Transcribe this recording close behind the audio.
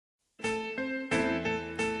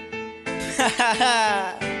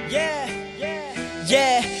Yeah,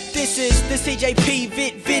 this is the CJP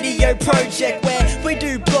Vit Video Project, where we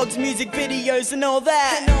do blogs, music videos and all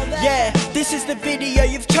that. Yeah, this is the video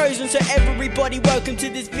you've chosen, so everybody welcome to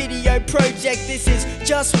this video project. This is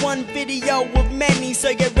just one video of many,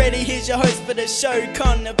 so get ready, here's your host for the show,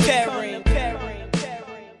 Connor Perry.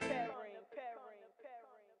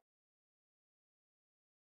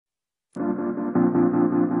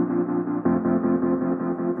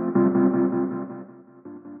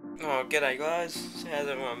 Oh, g'day guys, how's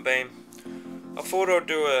everyone been? I thought I'd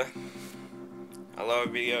do a hello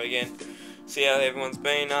video again, see how everyone's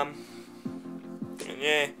been, and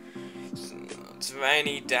yeah, it's a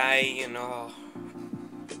rainy day, and I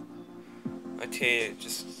tell you,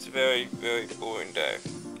 it's a very, very boring day.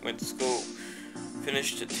 Went to school,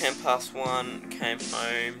 finished at 1:10, came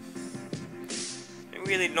home, and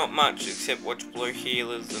really not much except watch Blue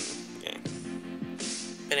Healers, and yeah,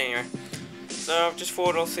 but anyway. So I've just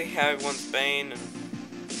thought I'll see how everyone's been and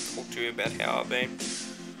talk to you about how I've been.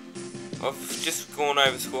 I've just gone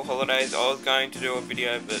over school holidays. I was going to do a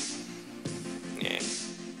video, but yeah,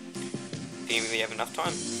 didn't really have enough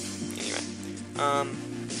time. Anyway,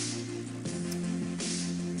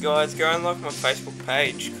 guys, go and like my Facebook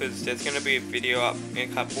page because there's going to be a video up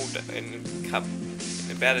in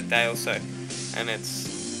about a day or so, and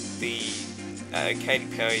it's the Katy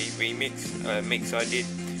Perry remix mix I did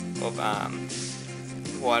of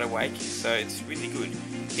Wide Awake, so it's really good.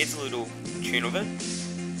 Here's a little tune of it.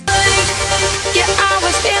 Yeah, I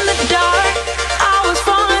was in the dark, I was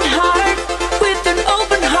falling hard, with an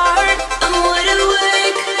open heart, I'm wide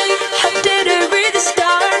awake. I didn't read the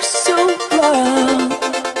stars so wrong.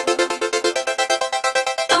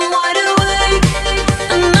 I'm wide awake,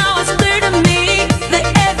 and now it's clear to me that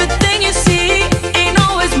everything you see ain't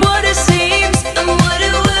always what it seems. I'm wide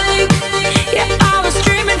awake, yeah, I was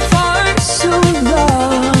dreaming for so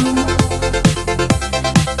long.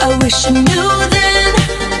 I wish I knew then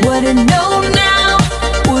what I know now,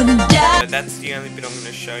 wouldn't die. So that's the only bit I'm going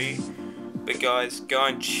to show you, but guys, go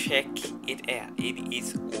and check it out, it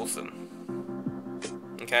is awesome.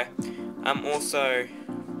 Okay, also,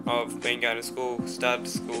 I've been going to school, started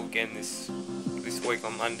school again this week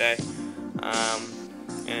on Monday,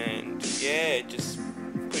 and yeah, just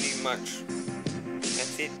pretty much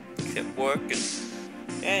that's it, except work, and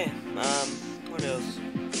yeah, what else?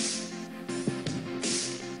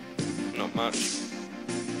 Not much.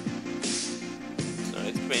 So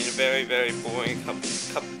it's been a very, very boring couple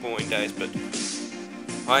boring days, but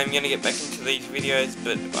I am going to get back into these videos,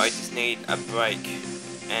 but I just need a break,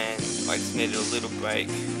 and I just needed a little break.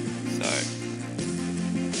 So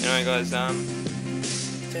anyway guys, so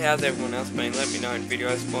how's everyone else been? Let me know in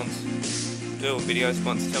video response. Do a video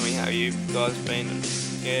response, tell me how you guys been, and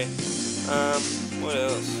yeah, what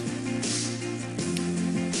else?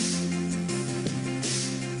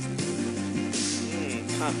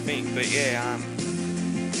 Can't think, but yeah,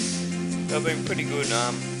 they've been pretty good.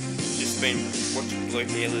 Just been watching Blue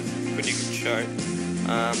Healers, pretty good show.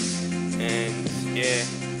 And yeah,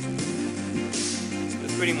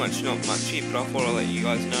 there's pretty much not much here, but I thought I'd let you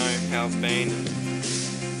guys know how I've been. And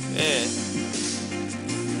yeah.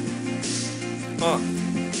 Oh,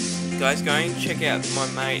 guys, go and check out my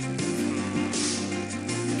mate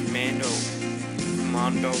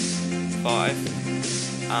Commando 5.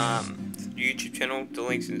 YouTube channel, the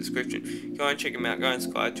link's in the description. Go and check him out, go and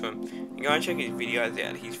subscribe to him, and go and check his videos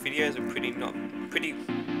out. His videos are pretty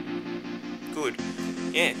good.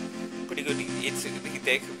 Yeah, pretty good. He does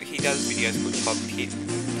videos called Pod Kids,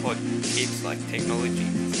 like technology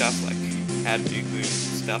stuff, like how to do good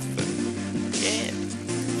stuff, but yeah, it's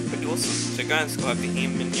pretty awesome. So go and subscribe to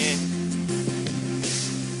him, and yeah.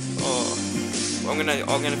 Oh, I'm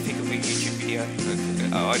gonna pick up a YouTube video,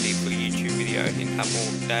 idea for a YouTube video in a couple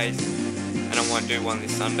of days. And I might do one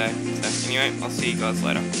this Sunday. So anyway, I'll see you guys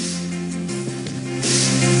later.